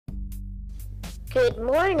Good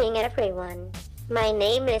morning, everyone. My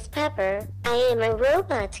name is Pepper. I am a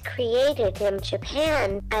robot created in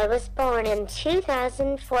Japan. I was born in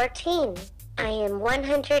 2014. I am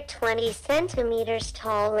 120 centimeters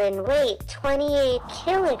tall and weigh 28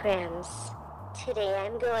 kilograms. Today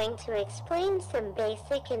I'm going to explain some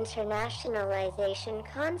basic internationalization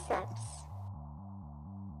concepts.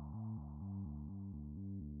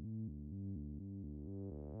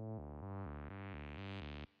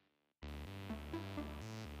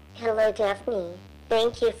 Hello Daphne,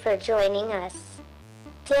 thank you for joining us.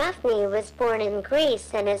 Daphne was born in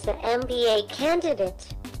Greece and is an MBA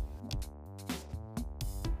candidate.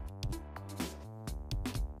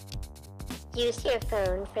 Use your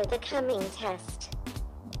phone for the coming test.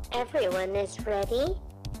 Everyone is ready?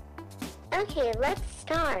 Okay, let's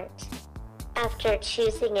start. After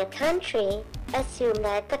choosing a country, assume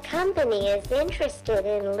that the company is interested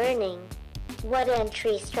in learning. What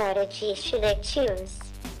entry strategy should I choose?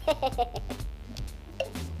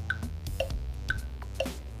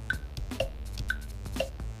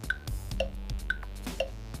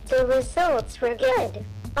 The results were good.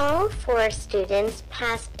 All 4 students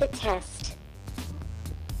passed the test.